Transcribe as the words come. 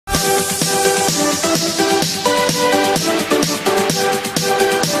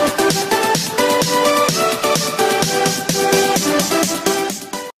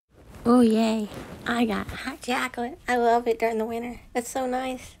I got hot chocolate. I love it during the winter. It's so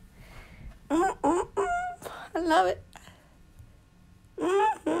nice. I love it.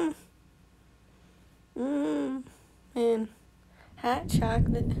 Man, hot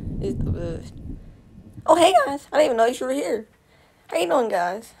chocolate is the best. Oh, hey guys. I didn't even know you were here. How you doing,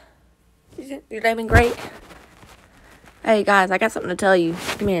 guys? Your day been great? Hey guys, I got something to tell you.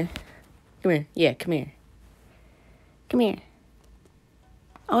 Come here. Come here. Yeah, come here. Come here.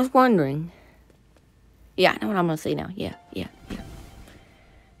 I was wondering. Yeah, I know what I'm gonna say now. Yeah.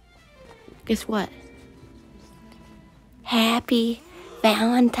 Guess what? Happy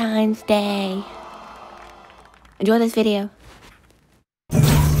Valentine's Day. Enjoy this video.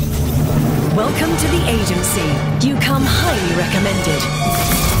 Welcome to the agency. You come highly recommended.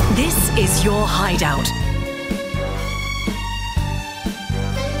 This is your hideout.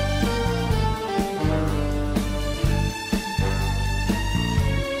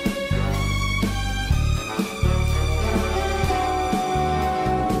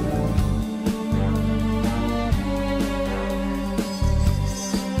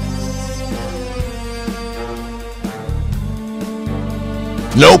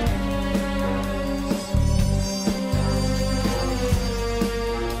 Nope.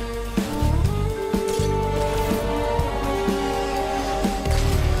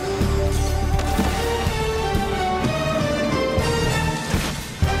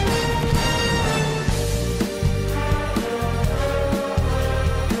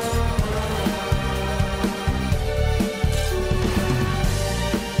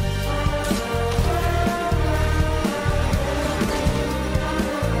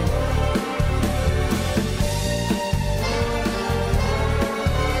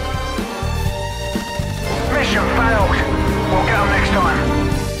 Mission failed. We'll get them next time.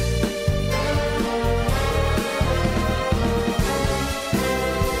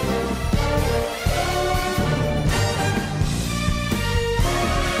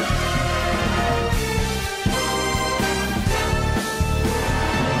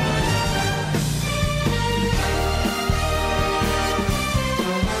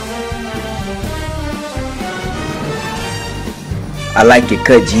 I like it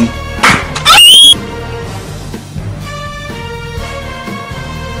cut, G.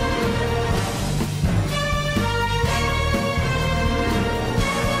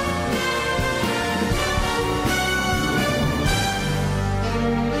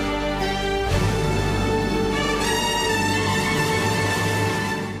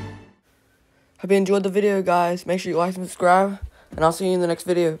 Hope you enjoyed the video, guys. Make sure you like and subscribe, and I'll see you in the next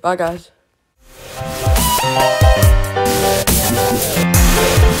video. Bye, guys.